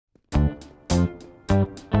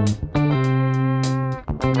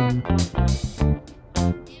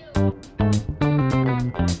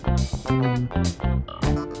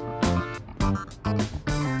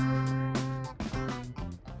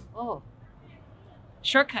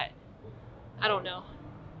Shortcut. I don't know.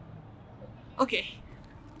 Okay.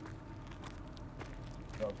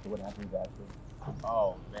 So what happened with Ashley?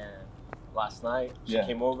 Oh man, last night she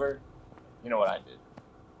came over. You know what I did?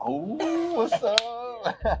 Oh, what's up?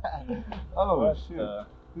 Oh shoot,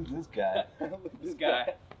 who's this guy? This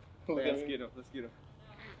guy. Let's get him. Let's get him.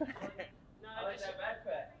 No, I like that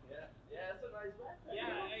backpack. Yeah, that's a nice backpack. Yeah,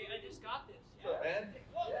 I just got this. What's up, man?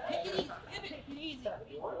 Take it easy, take it easy.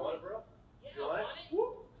 You want it, bro? Yeah, You I want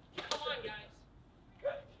want it? it. Come on, guys.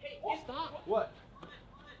 Hey, stop. What?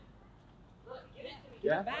 Look, give it to me.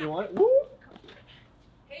 Yeah, Back. you want it? Woo!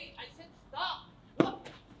 Hey, I said stop. Look.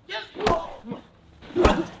 Yes.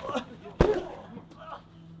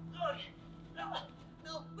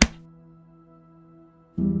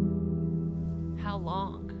 How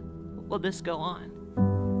long will this go on?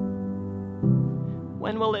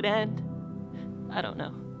 When will it end? I don't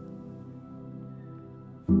know.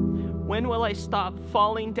 When will I stop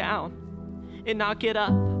falling down and not get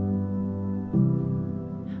up?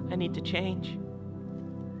 I need to change.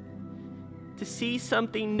 To see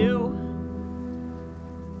something new.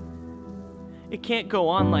 It can't go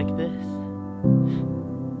on like this.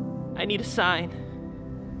 I need a sign.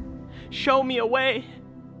 Show me a way.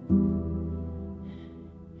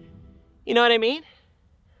 You know what I mean?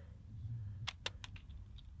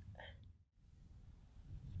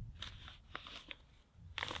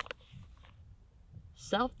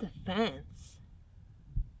 Self-defense?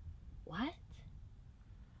 What?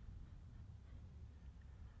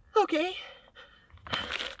 Okay.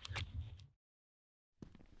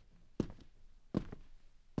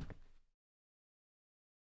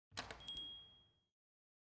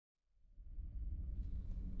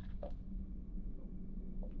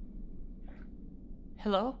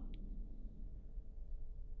 Hello?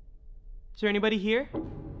 Is there anybody here?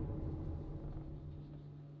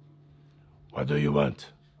 What do you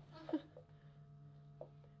want?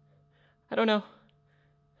 I don't know.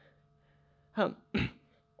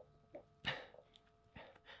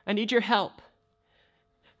 I need your help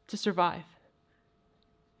to survive.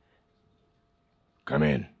 Come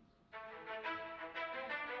in.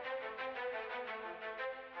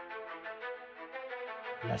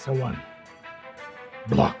 Lesson 1.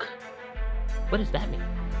 Block. What does that mean?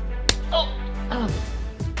 Oh,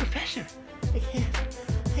 Professor. I can't.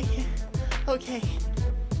 Okay.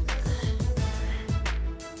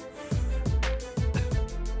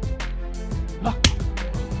 Block.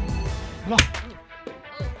 Block.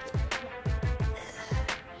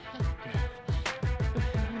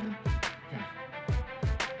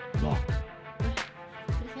 Block.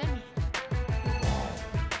 What does that mean?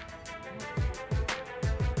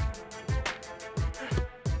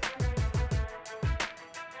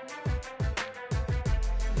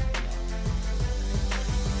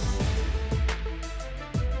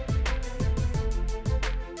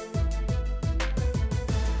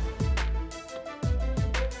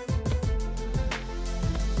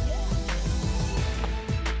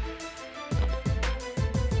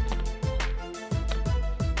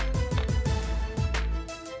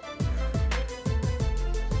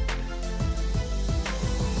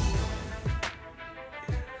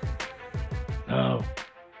 Now,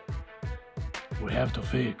 we have to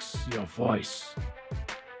fix your voice.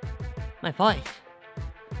 My voice?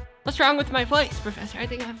 What's wrong with my voice, Professor? I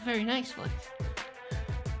think I have a very nice voice.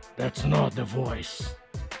 That's not the voice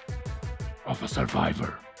of a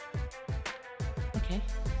survivor. Okay.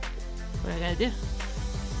 What do I gotta do?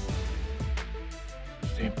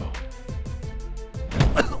 Simple.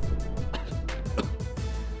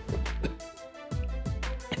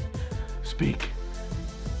 Speak.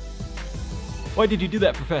 Why did you do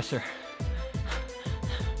that, Professor?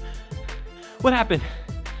 What happened?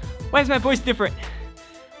 Why is my voice different?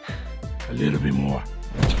 A little bit more.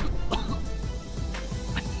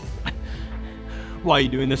 Why are you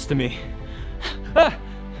doing this to me? Ah!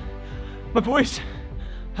 My voice!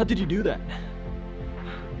 How did you do that?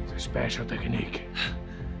 It's a special technique.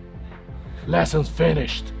 Lessons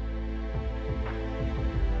finished.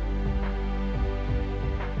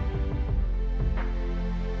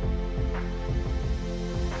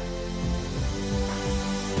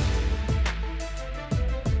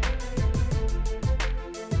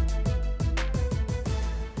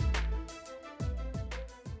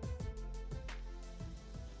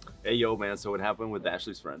 Hey, yo, man. So what happened with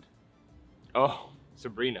Ashley's friend? Oh,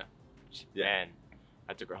 Sabrina. Yeah. Man,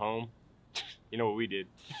 I took her home. You know what we did?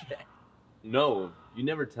 No, you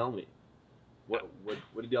never tell me. What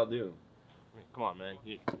did y'all do? I mean, come on, man.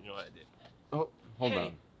 You know what I did. Oh, hold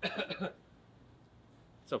on.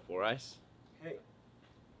 What's up, Four Eyes? Hey.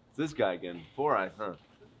 It's this guy again. 4 Eyes, huh?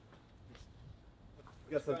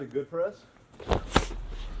 You got something good for us?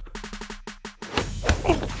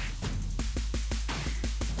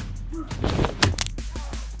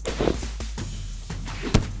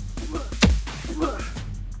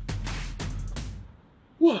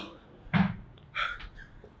 Whoa.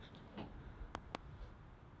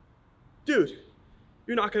 Dude,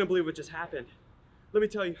 you're not gonna believe what just happened. Let me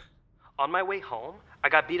tell you. On my way home, I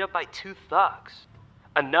got beat up by 2 thugs.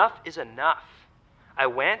 Enough is enough. I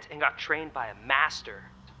went and got trained by a master.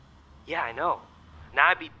 Yeah, I know. Now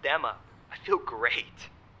I beat them up. I feel great.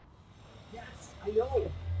 Yes, I know.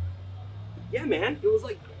 Yeah, man, it was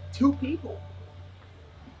like 2 people.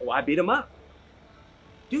 Oh, I beat them up.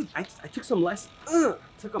 Dude, I took some less,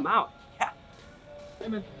 took them out. Yeah. Hey,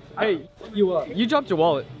 man. Hey, you dropped your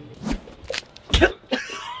wallet.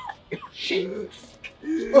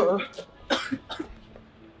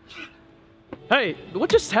 Hey, what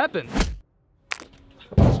just happened?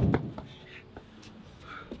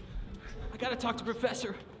 I gotta talk to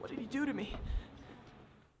Professor. What did he do to me?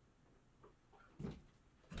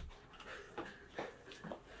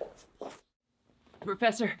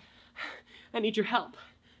 Professor, I need your help.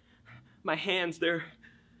 My hands, they're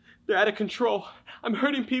out of control. I'm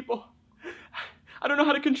hurting people. I don't know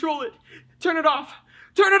how to control it. Turn it off.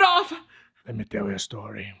 Turn it off. Let me tell you a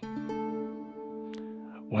story.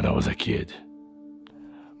 When I was a kid,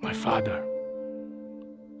 my father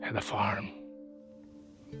had a farm.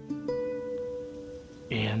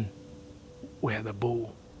 And we had a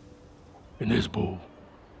bull. And this bull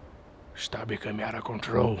started becoming out of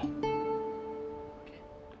control.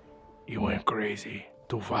 He went crazy,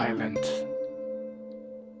 too violent.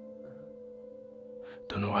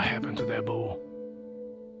 Don't know what happened to that bull.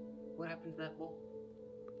 What happened to that bull?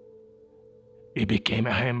 He became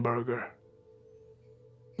a hamburger.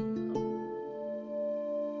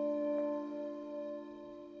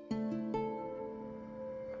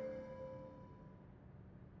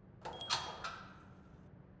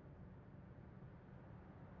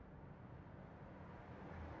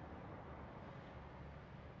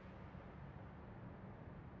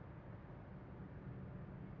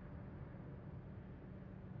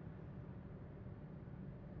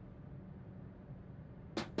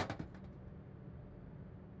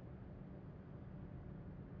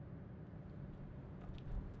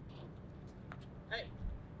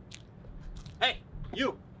 Hey,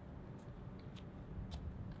 you!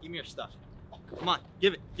 Give me your stuff. Come on,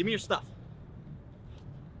 give it. Give me your stuff.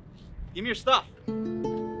 Give me your stuff.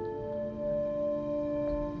 Come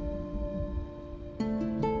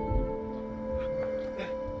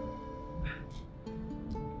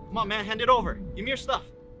on, man, hand it over. Give me your stuff.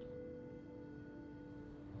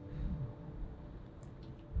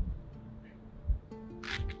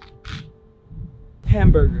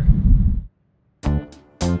 Hamburger.